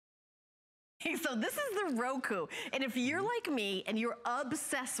So this is the Roku, and if you're like me and you're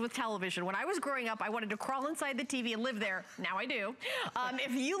obsessed with television, when I was growing up, I wanted to crawl inside the TV and live there. Now I do.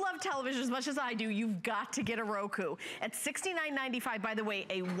 If you love television as much as I do, you've got to get a Roku. At $69.95, by the way,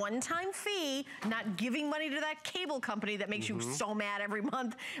 a one-time fee, not giving money to that cable company that makes you so mad every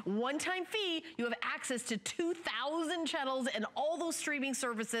month. One-time fee, you have access to 2,000 channels and all those streaming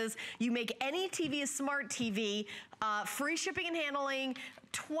services. You make any TV a smart TV, free shipping and handling,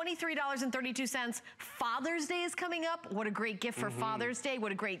 $23.32. Father's Day is coming up. What a great gift for Father's Day.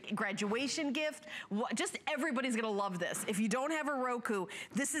 What a great graduation gift. Just everybody's gonna love this. If you don't have a Roku,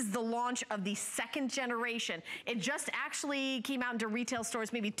 this is the launch of the second generation. It just actually came out into retail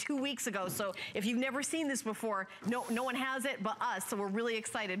stores maybe 2 weeks ago. So if you've never seen this before, no one has it but us. So we're really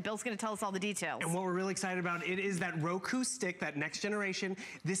excited. Bill's gonna tell us all the details. And what we're really excited about, it is that Roku stick, that next generation.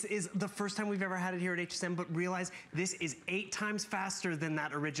 This is the first time we've ever had it here at HSN, but realize this is 8 times faster than that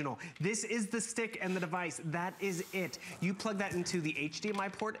original. This is the stick and the device. That is it. You plug that into the HDMI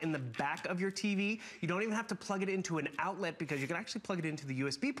port in the back of your TV. You don't even have to plug it into an outlet because you can actually plug it into the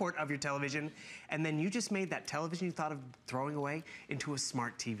USB port of your television, and then you just made that television you thought of throwing away into a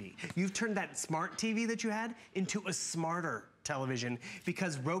smart TV. You've turned that smart TV that you had into a smarter television,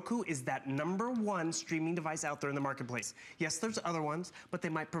 because Roku is that #1 streaming device out there in the marketplace. Yes, there's other ones, but they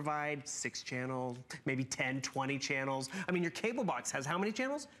might provide 6 channels, maybe 10, 20 channels. I mean, your cable box has how many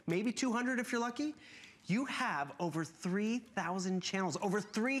channels? Maybe 200 if you're lucky. You have over 3,000 channels, over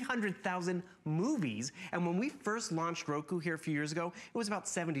 300,000 movies. And when we first launched Roku here a few years ago, it was about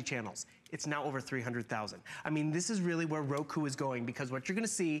 70 channels. It's now over 300,000. I mean, this is really where Roku is going, because what you're gonna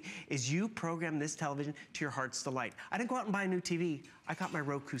see is you program this television to your heart's delight. I didn't go out and buy a new TV. I got my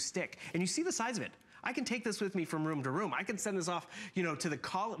Roku stick. And you see the size of it. I can take this with me from room to room. I can send this off, you know, to the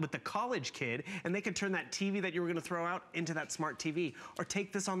college kid, and they can turn that TV that you were gonna throw out into that smart TV. Or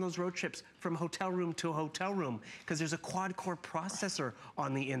take this on those road trips from hotel room to hotel room, because there's a quad-core processor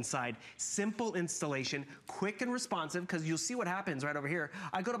on the inside. Simple installation, quick and responsive, because you'll see what happens right over here.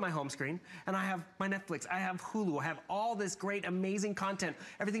 I go to my home screen, and I have my Netflix, I have Hulu, I have all this great, amazing content.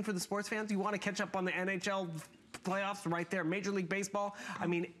 Everything for the sports fans. You wanna catch up on the NHL playoffs right there, Major League Baseball. I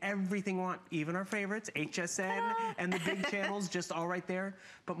mean, everything we want, even our favorites, HSN and the big channels, just all right there.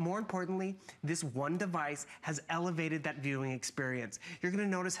 But more importantly, this one device has elevated that viewing experience. You're gonna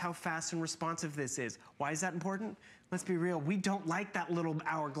notice how fast and responsive this is. Why is that important? Let's be real, we don't like that little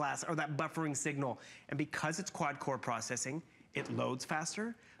hourglass or that buffering signal. And because it's quad-core processing, it loads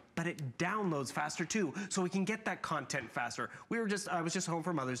faster, but it downloads faster too, so we can get that content faster. I was just home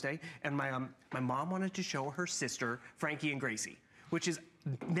for Mother's Day, and my mom wanted to show her sister, Frankie and Gracie, which is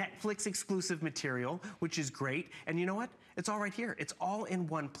Netflix exclusive material, which is great. And you know what? It's all right here. It's all in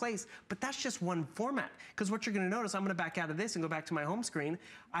one place, but that's just one format. Because what you're gonna notice, I'm gonna back out of this and go back to my home screen.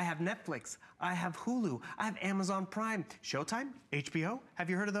 I have Netflix, I have Hulu, I have Amazon Prime, Showtime, HBO. Have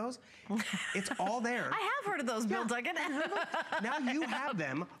you heard of those? It's all there. I have heard of those, Bill Duggan. Now you have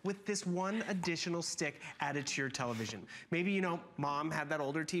them with this one additional stick added to your television. Maybe, you know, mom had that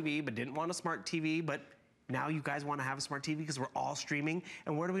older TV but didn't want a smart TV, but now you guys want to have a smart TV because we're all streaming.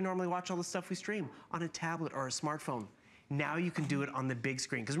 And where do we normally watch all the stuff we stream? On a tablet or a smartphone. Now you can do it on the big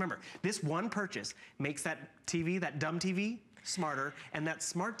screen. Because remember, this one purchase makes that TV, that dumb TV, smarter, and that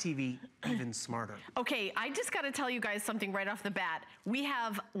smart TV even smarter. Okay, I just gotta tell you guys something right off the bat. We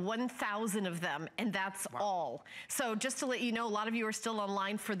have 1,000 of them, and that's all. So just to let you know, a lot of you are still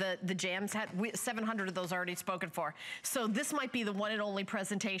online for the jams. 700 of those already spoken for. So this might be the one and only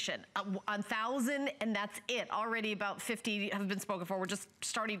presentation. 1,000, and that's it. Already about 50 have been spoken for. We're just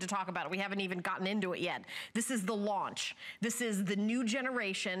starting to talk about it. We haven't even gotten into it yet. This is the launch. This is the new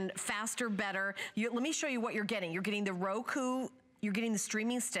generation, faster, better. Let me show you what you're getting. You're getting the Roku. You're getting the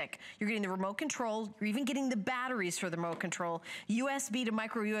streaming stick, you're getting the remote control, you're even getting the batteries for the remote control, USB to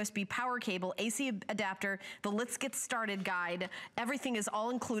micro USB power cable, AC adapter, the Let's Get Started guide, everything is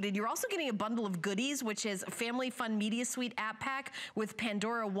all included. You're also getting a bundle of goodies, which is Family Fun Media Suite app pack with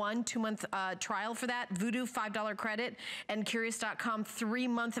Pandora One 2-month trial for that, Vudu $5 credit, and Curious.com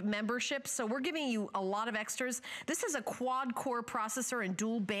 3-month membership. So we're giving you a lot of extras. This is a quad core processor and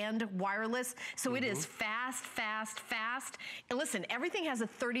dual band wireless, so it is fast, fast, fast. And listen, everything has a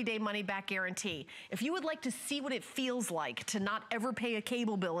 30-day money-back guarantee. If you would like to see what it feels like to not ever pay a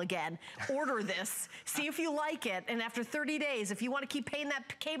cable bill again, order this, see if you like it, and after 30 days, if you want to keep paying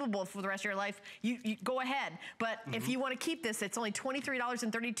that cable bill for the rest of your life, you go ahead. But if you want to keep this, it's only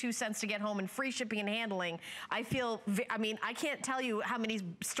 $23.32 to get home and free shipping and handling. I mean, I can't tell you how many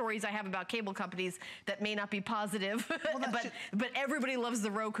stories I have about cable companies that may not be positive, but everybody loves the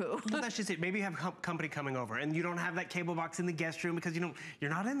Roku. Well, that's just it. Maybe you have a company coming over and you don't have that cable box in the guest guest room because, you know, you're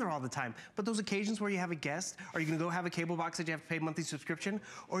not in there all the time. But those occasions where you have a guest, or you can go have a cable box that you have to pay a monthly subscription,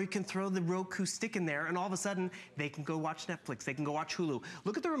 or you can throw the Roku stick in there and all of a sudden they can go watch Netflix, they can go watch Hulu.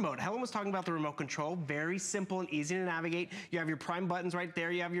 Look at the remote. Helen was talking about the remote control. Very simple and easy to navigate. You have your Prime buttons right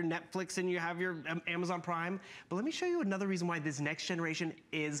there. You have your Netflix and you have your Amazon Prime. But let me show you another reason why this next generation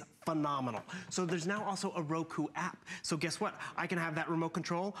is phenomenal. So there's now also a Roku app. So guess what? I can have that remote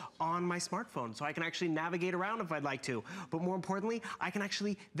control on my smartphone. So I can actually navigate around if I'd like to. But more importantly, I can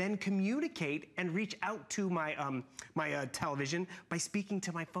actually then communicate and reach out to my television by speaking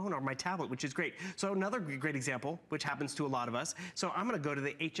to my phone or my tablet, which is great. So another great example, which happens to a lot of us. So I'm gonna go to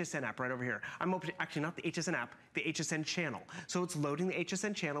the HSN app right over here. I'm opening, actually not the HSN app, the HSN channel. So it's loading the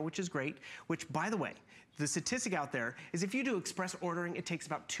HSN channel, which is great, which by the way, the statistic out there is if you do express ordering, it takes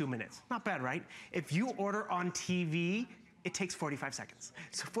about 2 minutes. Not bad, right? If you order on TV, it takes 45 seconds.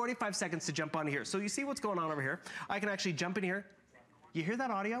 So 45 seconds to jump on here. So you see what's going on over here. I can actually jump in here. You hear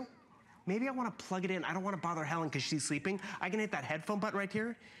that audio? Maybe I want to plug it in. I don't want to bother Helen because she's sleeping. I can hit that headphone button right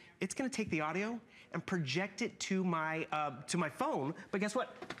here. It's going to take the audio and project it to my phone. But guess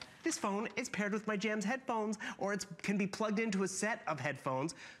what? This phone is paired with my Jams headphones, or it can be plugged into a set of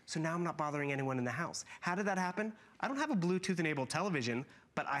headphones. So now I'm not bothering anyone in the house. How did that happen? I don't have a Bluetooth-enabled television,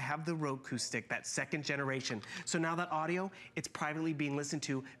 but I have the Roku stick, that second generation. So now that audio, it's privately being listened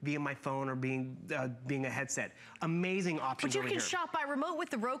to via my phone or being a headset. Amazing options over here. But you can shop by remote with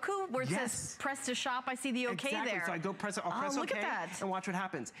the Roku, where it says press to shop. I see the OK there. So I go press it, I'll press OK and watch what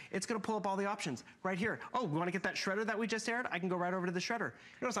happens. It's gonna pull up all the options right here. Oh, we wanna get that shredder that we just aired? I can go right over to the shredder.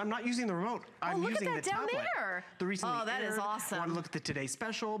 Notice I'm not using the remote. I'm using the tablet. Down there. The recently oh, that aired. is awesome. I wanna look at the Today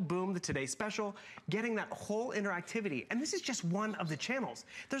Special, boom, the Today Special. Getting that whole interactivity. And this is just one of the channels.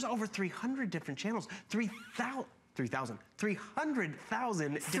 There's over 300 different channels, 300,000 different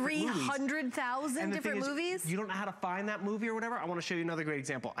movies? You don't know how to find that movie or whatever? I want to show you another great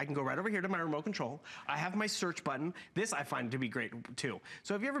example. I can go right over here to my remote control. I have my search button. This I find to be great too.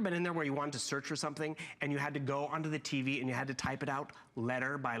 So have you ever been in there where you wanted to search for something and you had to go onto the TV and you had to type it out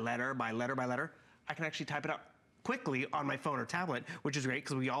letter by letter by letter by letter? I can actually type it out quickly on my phone or tablet, which is great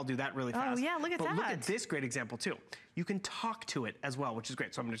because we all do that really fast. Oh yeah, look at that. But look at this great example too. You can talk to it as well, which is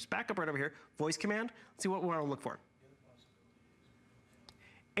great. So I'm gonna just back up right over here, voice command, see what we wanna look for.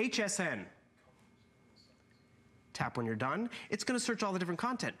 HSN. Tap when you're done. It's gonna search all the different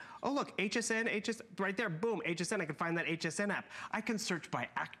content. Oh look, HSN, right there, boom, HSN, I can find that HSN app. I can search by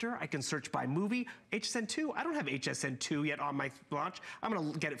actor, I can search by movie. HSN 2, I don't have HSN 2 yet on my launch. I'm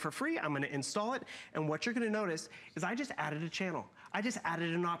gonna get it for free, I'm gonna install it, and what you're gonna notice is I just added a channel. I just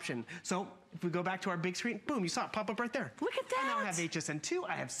added an option. So if we go back to our big screen, boom, you saw it pop up right there. Look at that. I now have HSN 2,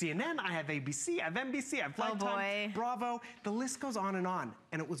 I have CNN, I have ABC, I have NBC, I have Lifetime, Bravo. The list goes on, and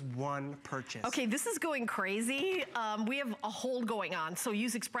it was one purchase. Okay, this is going crazy. We have a hold going on, so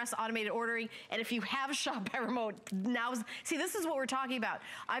use Express Automated Ordering, and if you have Shop by Remote, see, this is what we're talking about.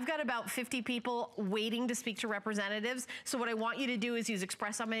 I've got about 50 people waiting to speak to representatives, so what I want you to do is use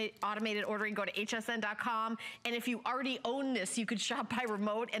Express Automated Ordering, go to hsn.com, and if you already own this, you could Shop by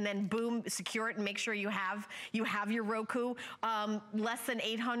Remote, and then boom, secure it and make sure you have your Roku. Less than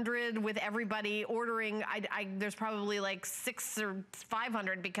 800 with everybody ordering. There's probably like 600 or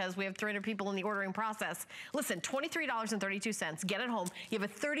 500 because we have 300 people in the ordering process. Listen, $23.32. Get it home. You have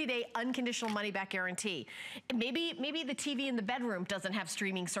a 30-day unconditional money-back guarantee. Maybe the TV in the bedroom doesn't have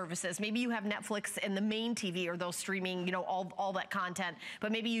streaming services. Maybe you have Netflix and the main TV or those streaming, you know, all that content.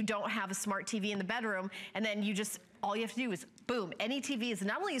 But maybe you don't have a smart TV in the bedroom, and then all you have to do is, boom, any TV is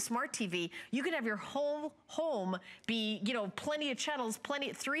not only a smart TV, you can have your whole home be, you know, plenty of channels,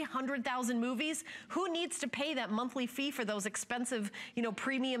 300,000 movies. Who needs to pay that monthly fee for those expensive, you know,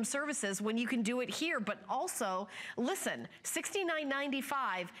 premium services when you can do it here? But also, listen,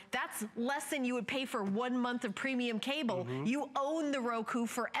 $69.95, that's less than you would pay for 1 month of premium cable. You own the Roku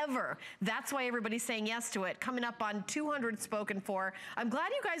forever. That's why everybody's saying yes to it. Coming up on 200 spoken for. I'm glad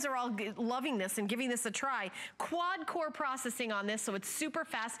you guys are all loving this and giving this a try. Quad-core processing on this, so it's super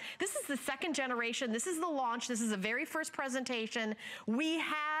fast. This is the second generation. This is the launch. This is the very first presentation. We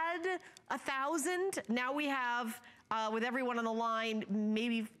had 1,000. Now we have, with everyone on the line,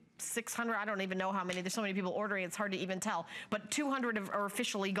 maybe 600, I don't even know how many. There's so many people ordering, it's hard to even tell. But 200 are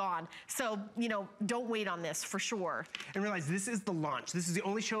officially gone. So, you know, don't wait on this for sure. And realize this is the launch. This is the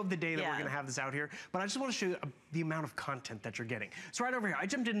only show of the day that we're gonna have this out here. But I just wanna show you the amount of content that you're getting. So right over here, I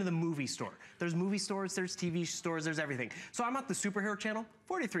jumped into the movie store. There's movie stores, there's TV stores, there's everything. So I'm at the superhero channel,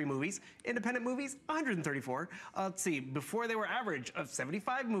 43 movies. Independent movies, 134. Let's see, before they were average of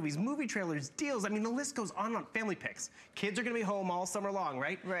 75 movies, movie trailers, deals. I mean, the list goes on family picks. Kids are gonna be home all summer long,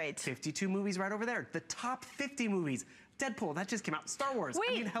 right? Right. 52 movies right over there. The top 50 movies. Deadpool, that just came out. Star Wars,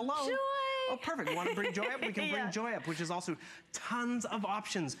 Wait, I mean, hello. Joy. Oh, perfect. You want to bring Joy up? We can bring Joy up, which is also tons of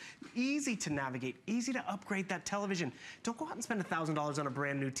options. Easy to navigate, easy to upgrade that television. Don't go out and spend $1,000 on a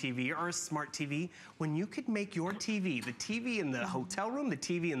brand new TV or a smart TV when you could make your TV, the TV in the hotel room, the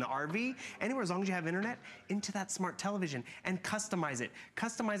TV in the RV, anywhere as long as you have internet, into that smart television and customize it.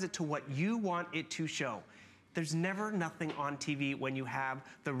 Customize it to what you want it to show. There's never nothing on TV when you have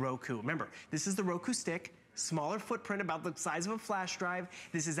the Roku. Remember, this is the Roku stick. Smaller footprint, about the size of a flash drive.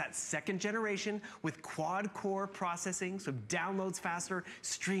 This is that second generation with quad-core processing, so downloads faster,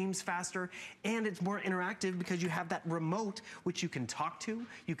 streams faster, and it's more interactive because you have that remote which you can talk to,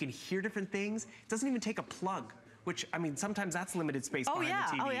 you can hear different things. It doesn't even take a plug, which, I mean, sometimes that's limited space behind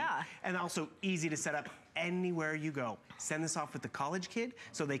the TV. Oh, yeah. And also easy to set up anywhere you go. Send this off with the college kid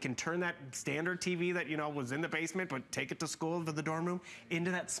so they can turn that standard TV that, you know, was in the basement, but take it to school, to the dorm room, into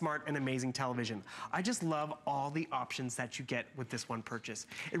that smart and amazing television. I just love all the options that you get with this one purchase.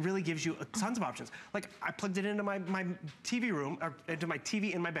 It really gives you tons of options. Like, I plugged it into my TV room, or into my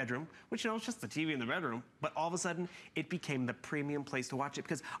TV in my bedroom, which, you know, it's just the TV in the bedroom, but all of a sudden, it became the premium place to watch it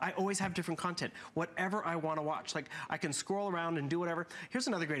because I always have different content, whatever I want to watch. Like, I can scroll around and do whatever. Here's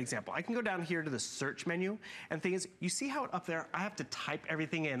another great example. I can go down here to the search menu, and the thing is, you see how up there, I have to type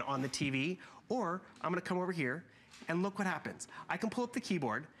everything in on the TV, or I'm gonna come over here, and look what happens. I can pull up the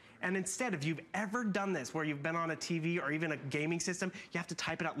keyboard, and instead, if you've ever done this, where you've been on a TV or even a gaming system, you have to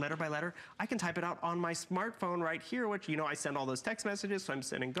type it out letter by letter, I can type it out on my smartphone right here, which, you know, I send all those text messages, so I'm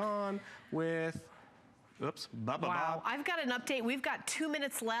sending gone with... Oops, Wow, I've got an update. We've got 2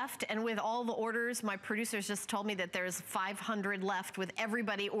 minutes left, and with all the orders, my producers just told me that there's 500 left with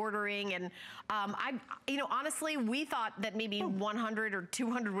everybody ordering, and you know, honestly, we thought that maybe 100 or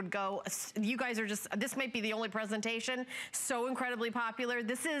 200 would go. You guys are just, this might be the only presentation, so incredibly popular.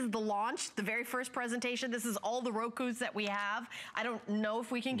 This is the launch, the very first presentation. This is all the Rokus that we have. I don't know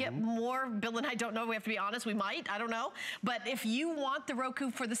if we can get more. Bill and I don't know. We have to be honest. We might. I don't know. But if you want the Roku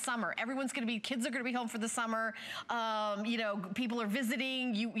for the summer, everyone's going to be, kids are going to be home for the summer. You know, people are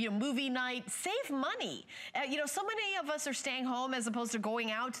visiting, you know, movie night, save money. You know, so many of us are staying home as opposed to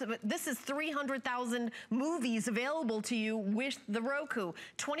going out. But this is 300,000 movies available to you with the Roku.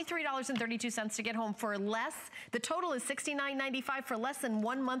 $23.32 to get home for less. The total is $69.95 for less than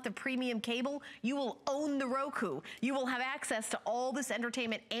 1 month of premium cable. You will own the Roku. You will have access to all this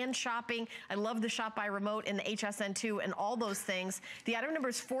entertainment and shopping. I love the Shop by Remote and the HSN2 and all those things. The item number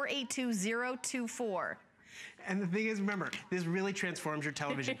is 482024. And the thing is, remember, this really transforms your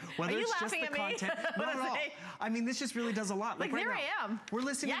television. Whether it's just the content, not at all. I mean, this just really does a lot. Like right there now, I am. We're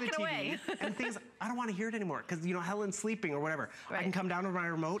listening to the TV, and the thing is, I don't want to hear it anymore because, you know, Helen's sleeping or whatever. Right. I can come down with my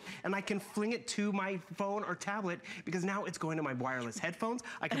remote and I can fling it to my phone or tablet because now it's going to my wireless headphones.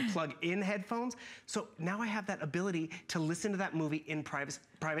 I can plug in headphones. So now I have that ability to listen to that movie in private.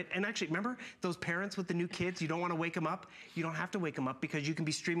 And actually, remember those parents with the new kids, you don't want to wake them up? You don't have to wake them up because you can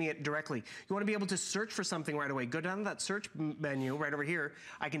be streaming it directly. You want to be able to search for something right away. Go down to that search menu right over here.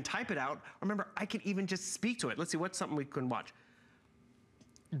 I can type it out. Remember, I can even just speak to it. Let's see, what's something we can watch?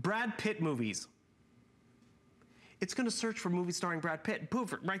 Brad Pitt movies. It's going to search for movies starring Brad Pitt.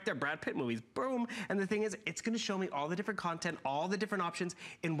 Poof, right there, Brad Pitt movies. Boom. And the thing is, it's going to show me all the different content, all the different options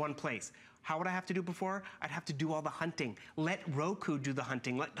in one place. How would I have to do before? I'd have to do all the hunting. Let Roku do the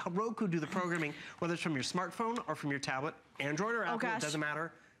hunting. Let Roku do the programming, whether it's from your smartphone or from your tablet, Android or Apple, it doesn't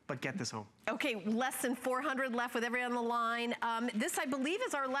matter. But get this home. Okay, less than 400 left with everyone on the line. This, I believe,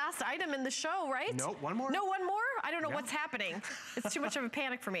 is our last item in the show, right? No, one more. No, one more? I don't know what's happening. It's too much of a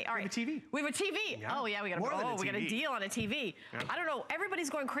panic for me. All right. We have a TV. We have a TV. Yeah. Oh, yeah, we got a deal on a TV. Yeah. I don't know. Everybody's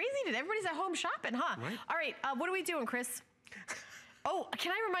going crazy today. Everybody's at home shopping, huh? Right. All right, what are we doing, Chris? Oh,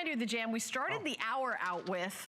 can I remind you of the jam? We started the hour out with